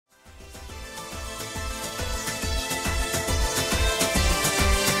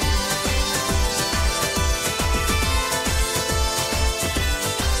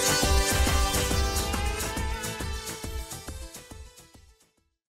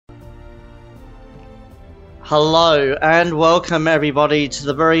Hello and welcome everybody to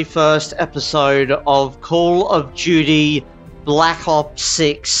the very first episode of Call of Duty Black Ops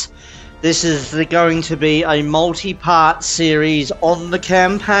 6. This is going to be a multi-part series on the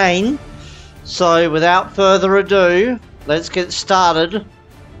campaign. So without further ado, let's get started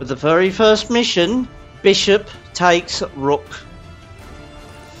with the very first mission, Bishop Takes Rook.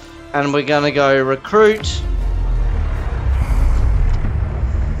 And we're going to go recruit.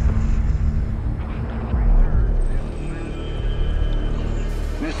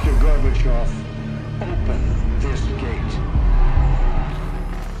 Mr. Gorbachev, open this gate.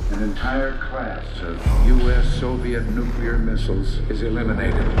 An entire class of U.S.-Soviet nuclear missiles is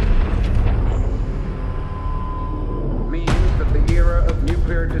eliminated. Means that the era of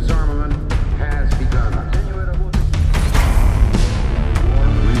nuclear disarmament has begun.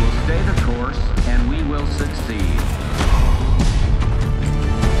 We will stay the course, and we will succeed.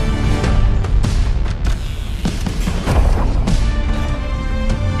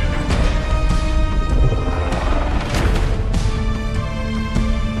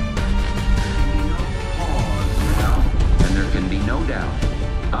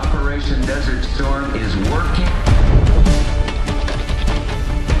 Operation Desert Storm is working.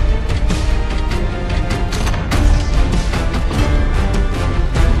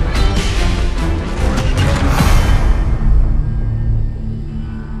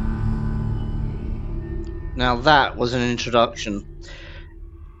 Now that was an introduction.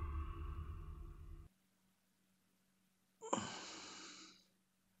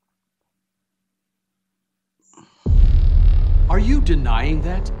 Are you denying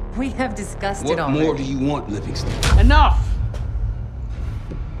that? We have discussed it already. What more do you want, Livingston? Enough!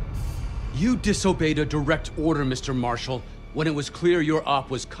 You disobeyed a direct order, Mr. Marshall, when it was clear your op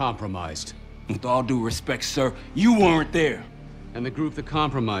was compromised. With all due respect, sir, you weren't there. And the group that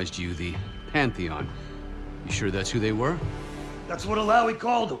compromised you, the Pantheon, you sure that's who they were? That's what Alawi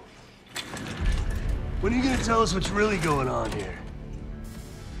called them. When are you gonna tell us what's really going on here?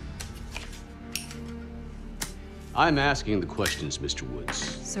 I'm asking the questions, Mr. Woods.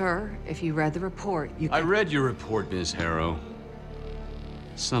 Sir, if you read the report, you can... I read your report, Ms. Harrow.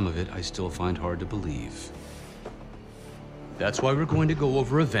 Some of it I still find hard to believe. That's why we're going to go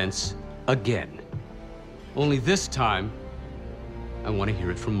over events again. Only this time, I want to hear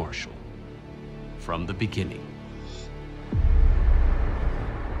it from Marshall. From the beginning.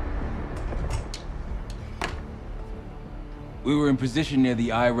 We were in position near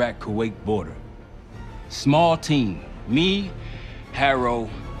the Iraq-Kuwait border. Small team. Me, Harrow,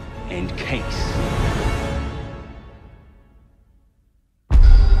 and Case.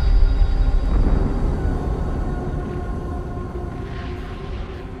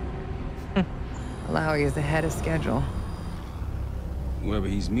 Alawi is ahead of schedule. Whoever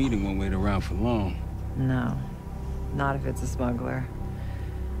he's meeting won't wait around for long. No, not if it's a smuggler.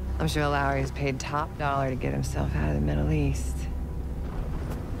 I'm sure Alawi is paid top dollar to get himself out of the Middle East.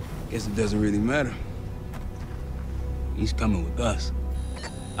 Guess it doesn't really matter. He's coming with us.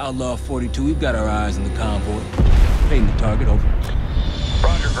 Outlaw 42, we've got our eyes on the convoy. Painting the target, over.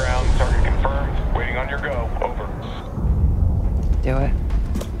 Roger, ground. Target confirmed. Waiting on your go. Over. Do it.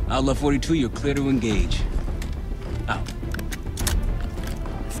 Outlaw 42, you're clear to engage. Out.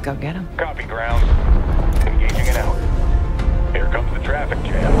 Let's go get him. Copy, ground. Engaging and out. Here comes the traffic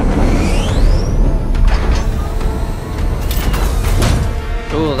jam.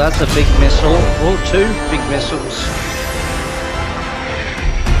 Oh, that's a big missile. Oh, two big missiles.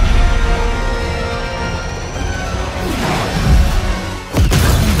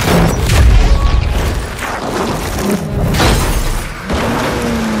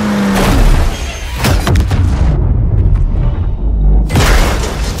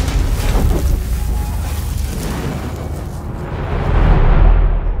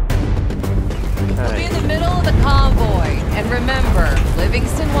 We'll be in the middle of the convoy. And remember,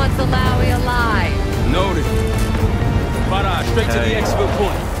 Livingston wants Alawi alive. Noted. Farah, straight to the exfil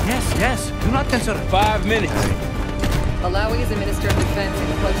point. Yes. Do not consider. 5 minutes. Alawi is a minister of defense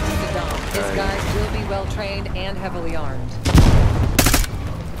and close to Saddam. His guys will be well trained and heavily armed.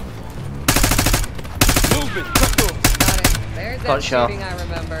 Movement. Cut through. Got it. There's that Gotcha. shooting I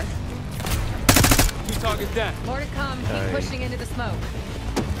remember. 2 targets down. More to come. Keep pushing into the smoke.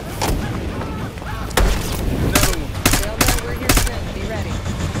 Another one. They'll know we're here soon. Be ready.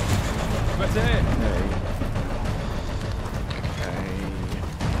 Press ahead.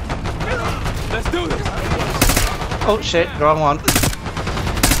 Let's do this. Oh shit, wrong one.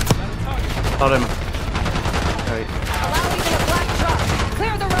 Got him. Okay. Alawi's in a black truck.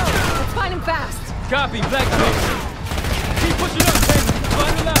 Clear the road. Let's find him fast. Copy, Black Coat. Keep pushing up, baby.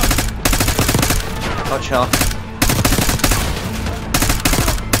 Find it out. Gotcha.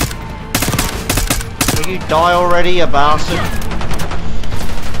 Will you die already, you bastard?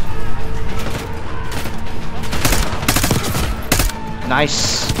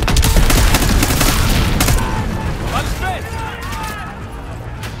 Nice.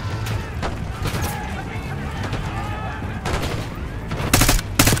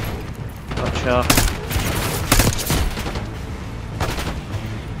 Gotcha.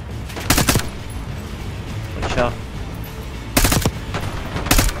 Gotcha.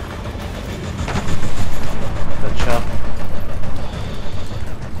 Gotcha.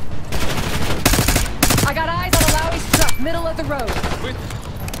 I got eyes on Alawi's truck, middle of the road.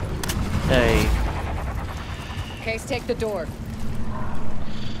 Hey. Case, take the door.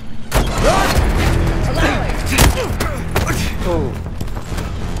 Oh.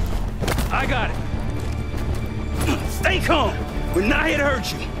 I got it. Stay calm. We're not here to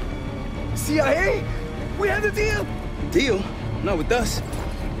hurt you. CIA? We had a deal. Deal? Not with us.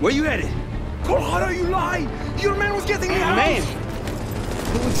 Where you headed? Colorado, you lied! Your man was getting me out! Man!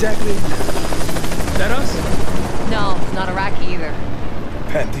 Who exactly is that us? No, not Iraqi either.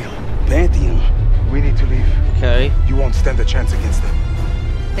 Pantheon. Pantheon. We need to leave. Okay. You won't stand a chance against them.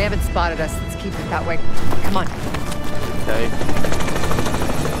 They haven't spotted us. Let's keep it that way. Come on. Okay.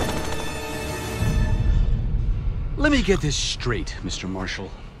 Let me get this straight, Mr. Marshall.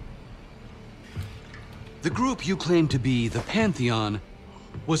 The group you claim to be the Pantheon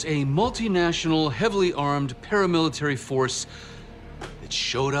was a multinational, heavily armed paramilitary force that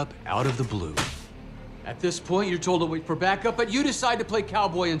showed up out of the blue. At this point, you're told to wait for backup, but you decide to play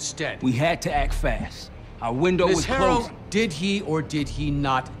cowboy instead. We had to act fast. Our window Ms. was Harrow, closing. did he or did he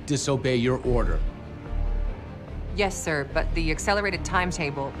not disobey your order? Yes, sir, but the accelerated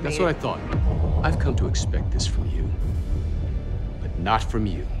timetable That's what I thought. I've come to expect this from you, but not from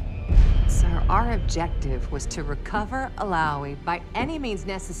you. Sir, our objective was to recover Alawi by any means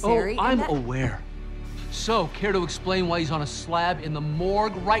necessary. Oh, I'm aware. So, care to explain why he's on a slab in the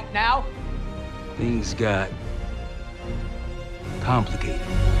morgue right now? Things got complicated.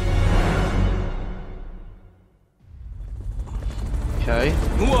 Okay.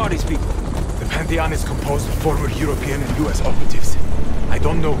 Who are these people? The Pantheon is composed of former European and US operatives. I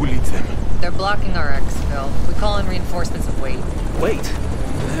don't know who leads them. They're blocking our exfil. We call in reinforcements of weight. Wait.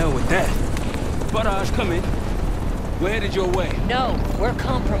 The hell with that. Barrage, come in. We're headed your way. No, we're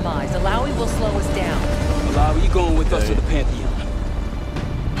compromised. Alawi will slow us down. Alawi, you going with us to the Pantheon?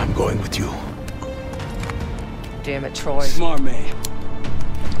 I'm going with you. Damn it, Troy. Smart man.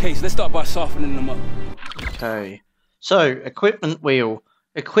 Case, let's start by softening them up. Okay. So, equipment wheel.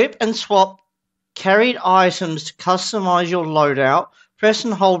 Equip and swap carried items to customize your loadout. Press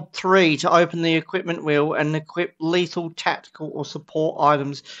and hold 3 to open the equipment wheel and equip lethal, tactical, or support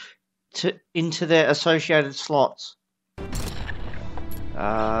items into their associated slots.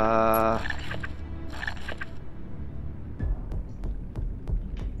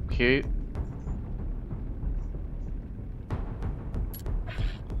 Cute.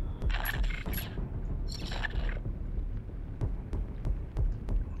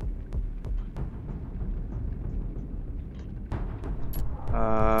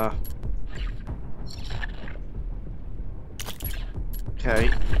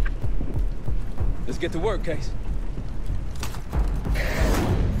 Okay. Let's get to work, Case.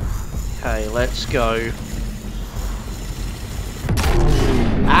 Okay, let's go.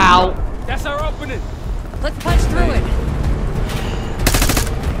 Ow! That's our opening. Let's punch through it.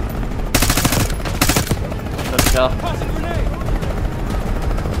 Gotcha. Toss a grenade.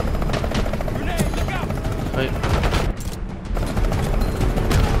 Grenade, look out. Wait.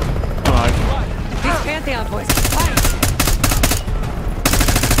 Hello. These Pantheon boys can fight.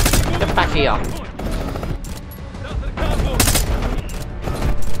 Get back here.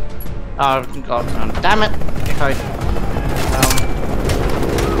 Oh, God, damn it. Okay.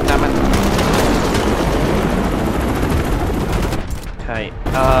 Damn it. Okay,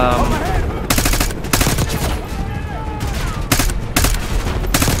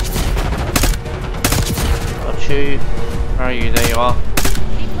 got you. Where are you? There you are.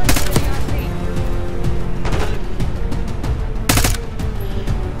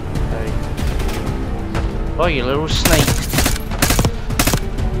 Okay. Oh, you little snake.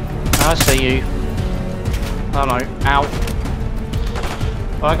 I see you. Oh no, ow.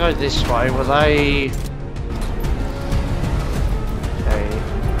 If I go this way, will they... Okay.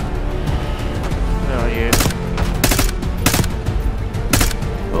 Where are you?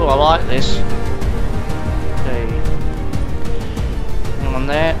 Oh, I like this. Okay. Anyone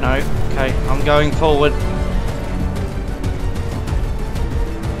there? No. Okay, I'm going forward.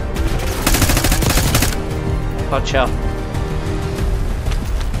 Gotcha.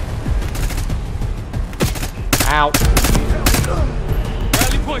 Ow.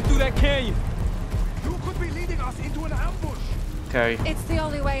 Rally point through that canyon. You could be leading us into an ambush. Okay. It's the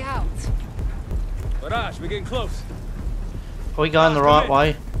only way out. Barrage, we're getting close. Are we going the right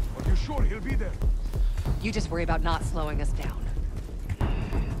way? Are you sure he'll be there? You just worry about not slowing us down.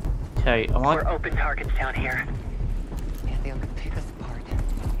 Okay, am I? We're open targets down here. Yeah, they'll pick us apart.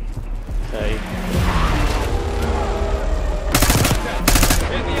 Okay.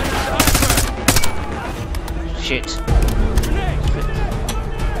 Shit.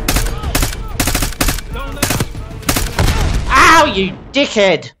 Ow, you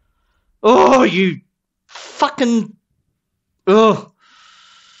dickhead! Oh, you fucking. Oh.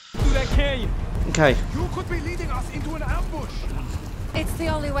 Through that canyon. Okay. You could be leading us into an ambush. It's the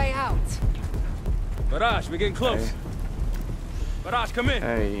only way out. Barrage, we're getting close. Barrage, come in.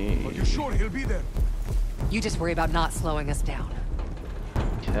 Are you Okay. sure he'll be there? You just worry about not slowing us down.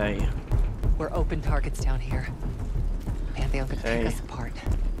 Okay. We're open targets down here. Pantheon could pick us apart.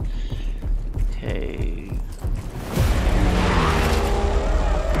 Okay.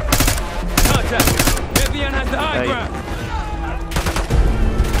 Contact. Pantheon has the high Hey. ground.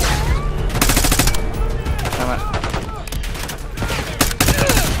 Come on.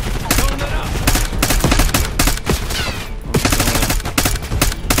 Don't let up.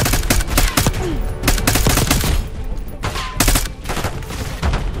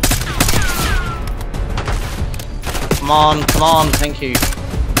 Come on, thank you.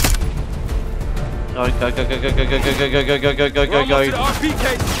 Go, go, go, go, go, go, go, go, go, go, go, go, go, We're go, almost to the go. RP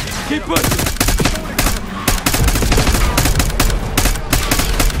case. Keep pushing.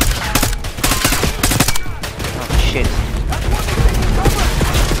 Oh, shit.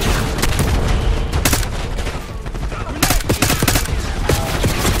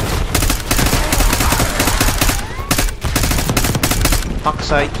 Fuck's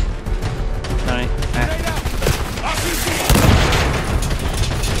sake. No.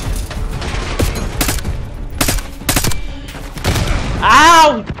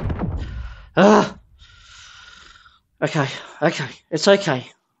 Ow! Okay, okay. It's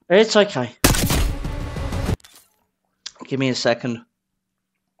okay. It's okay. Give me a second.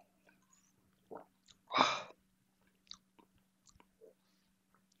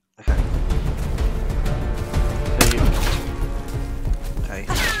 Okay. Okay.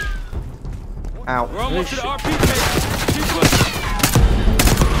 Ow. We're almost to the RP case. Keep pushing.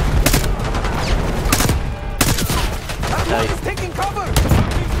 Okay. He's taking cover.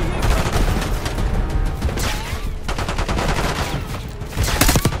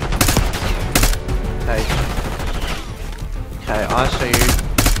 Okay. Okay, I see you.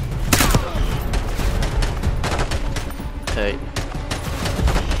 Okay.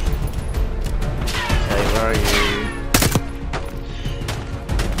 Okay, where are you?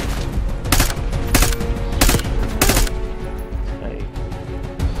 Okay.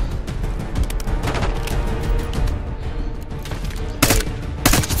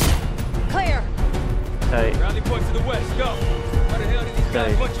 Clear! Okay. Rally point to the west. Go. Why the hell did these guys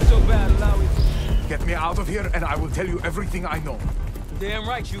Okay. want you so bad, Alawi? Get me out of here and I will tell you everything I know. Damn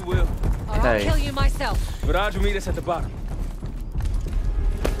right you will. Or I'll Okay. kill you myself. Barrage will meet us at the bottom.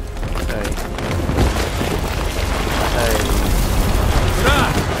 Okay. Okay.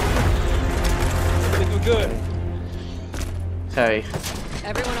 Barrage! I think we're good. Okay.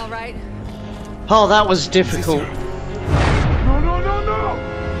 Everyone all right? Oh, that was difficult. No, no, no, no!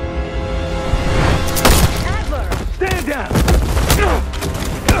 Adler! Stand down!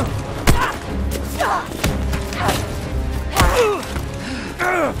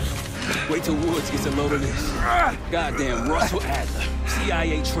 Wait till Woods gets a load of this. Goddamn Russell Adler,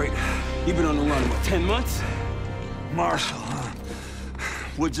 CIA traitor. You been on the run, what, 10 months? Marshall, huh?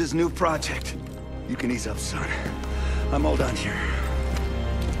 Woods' new project. You can ease up, son. I'm all done here.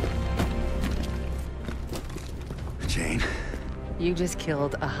 Jane? You just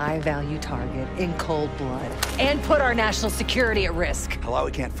killed a high-value target in cold blood and put our national security at risk.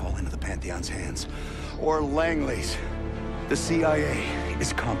 Alawi can't fall into the Pantheon's hands. Or Langley's. The CIA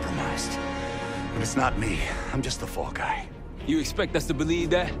is compromised. But it's not me. I'm just the fall guy. You expect us to believe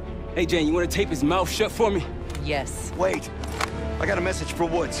that? Hey, Jane, you want to tape his mouth shut for me? Yes. Wait. I got a message for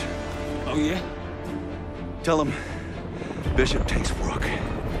Woods. Oh, yeah? Tell him Bishop takes Rook.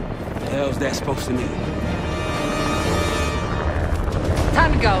 The hell's that supposed to mean?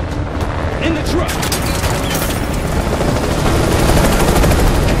 Time to go. In the truck!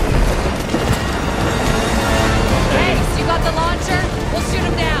 Hey, you got the launcher? We'll shoot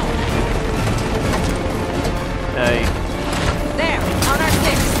him down. Okay. There, on our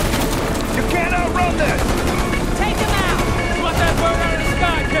 6. You can't outrun this!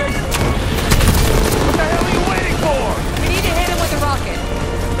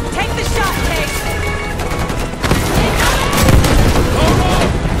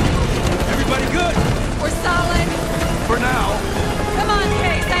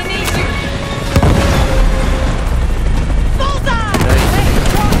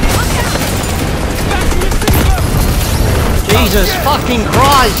 Jesus fucking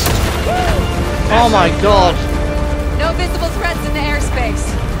Christ! Oh my god. No visible threats in the airspace.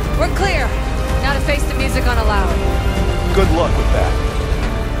 We're clear. Now to face the music on a loud. Good luck with that.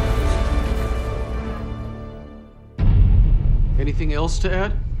 Anything else to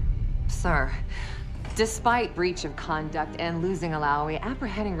add? Sir, despite breach of conduct and losing Alawi,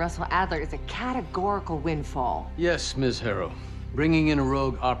 apprehending Russell Adler is a categorical windfall. Yes, Ms. Harrow. Bringing in a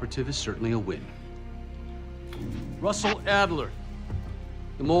rogue operative is certainly a win. Russell Adler,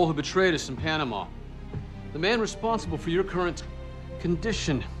 the mole who betrayed us in Panama. The man responsible for your current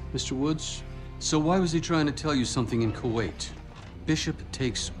condition, Mr. Woods. So why was he trying to tell you something in Kuwait? Bishop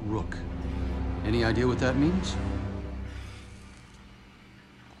Takes Rook. Any idea what that means?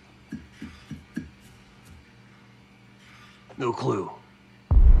 No clue.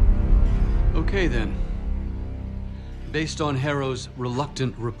 Okay then. Based on Harrow's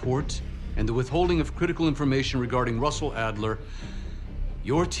reluctant report and the withholding of critical information regarding Russell Adler,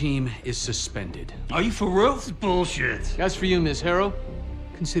 your team is suspended. Are you for real? This is bullshit. As for you, Ms. Harrow,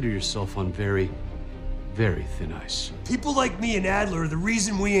 consider yourself on very, very thin ice. People like me and Adler are the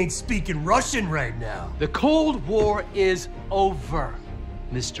reason we ain't speaking Russian right now. The Cold War is over,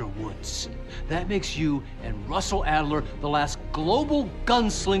 Mr. Woods. That makes you and Russell Adler the last global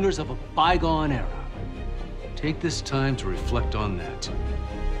gunslingers of a bygone era. Take this time to reflect on that.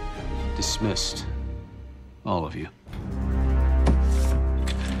 Dismissed. All of you.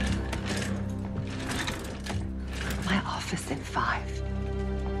 My office in 5.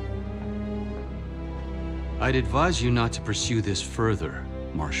 I'd advise you not to pursue this further,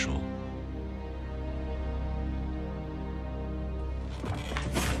 Marshal.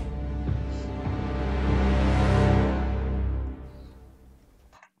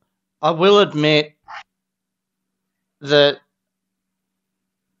 I will admit that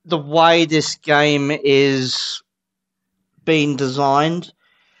the way this game is being designed,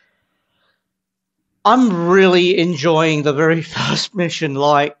 I'm really enjoying the very first mission.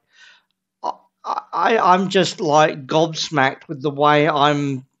 Like, I'm just like gobsmacked with the way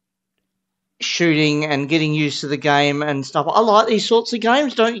I'm shooting and getting used to the game and stuff. I like these sorts of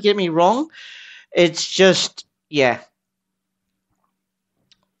games, don't get me wrong. It's just, yeah.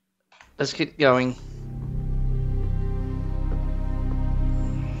 Let's get going.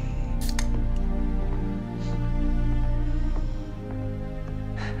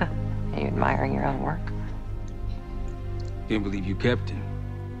 Are you admiring your own work? Can't believe you kept it.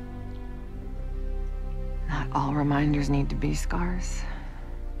 Not all reminders need to be scars.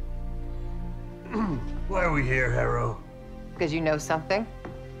 Why are we here, Harrow? Because you know something?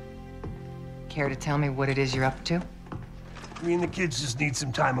 Care to tell me what it is you're up to? Me and the kids just need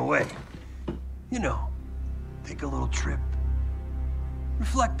some time away. You know, take a little trip.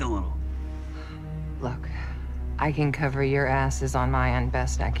 Reflect a little. Look, I can cover your asses on my end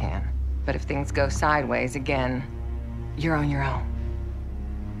best I can. But if things go sideways again, you're on your own.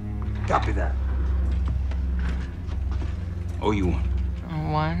 Copy that. Oh, you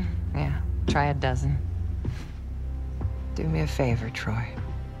won. One? Yeah. Try a dozen. Do me a favor, Troy.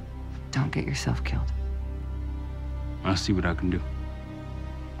 Don't get yourself killed. I'll see what I can do.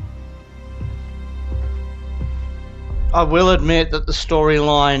 I will admit that the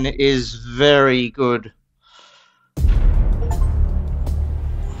storyline is very good.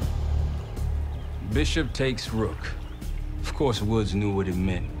 Bishop Takes Rook. Of course, Woods knew what it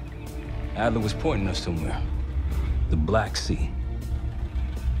meant. Adler was pointing us somewhere. The Black Sea.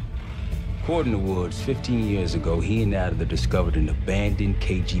 According to Woods, 15 years ago, he and Adler discovered an abandoned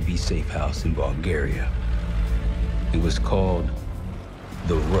KGB safe house in Bulgaria. It was called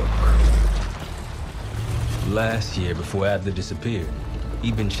the Rook. Last year, before Adler disappeared,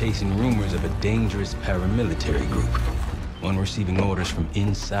 he'd been chasing rumors of a dangerous paramilitary group, one receiving orders from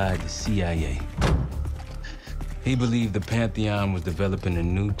inside the CIA. He believed the Pantheon was developing a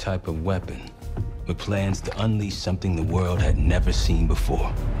new type of weapon, with plans to unleash something the world had never seen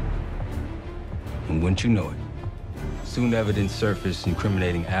before. And wouldn't you know it, soon evidence surfaced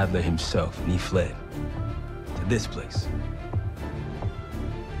incriminating Adler himself, and he fled to this place.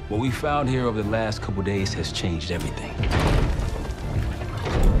 What we found here over the last couple days has changed everything.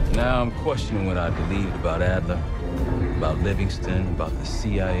 Now I'm questioning what I believed about Adler, about Livingston, about the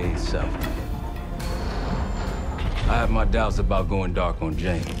CIA itself. I have my doubts about going dark on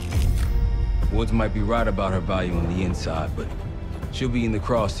Jane. Woods might be right about her value on the inside, but she'll be in the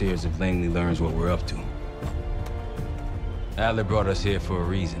crosshairs if Langley learns what we're up to. Adler brought us here for a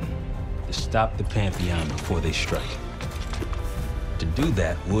reason, to stop the Pantheon before they strike. To do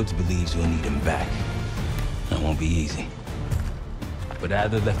that, Woods believes we'll need him back. That won't be easy. But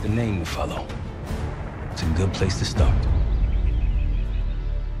Adler left a name to follow. It's a good place to start.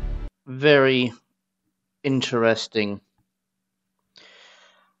 very interesting.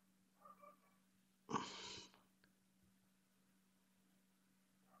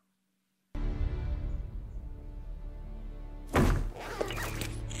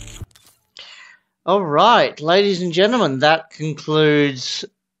 All right, ladies and gentlemen, that concludes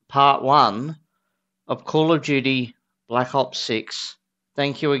part 1 of Call of Duty Black Ops 6.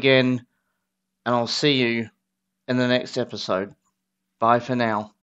 Thank you again, and I'll see you in the next episode. Bye for now.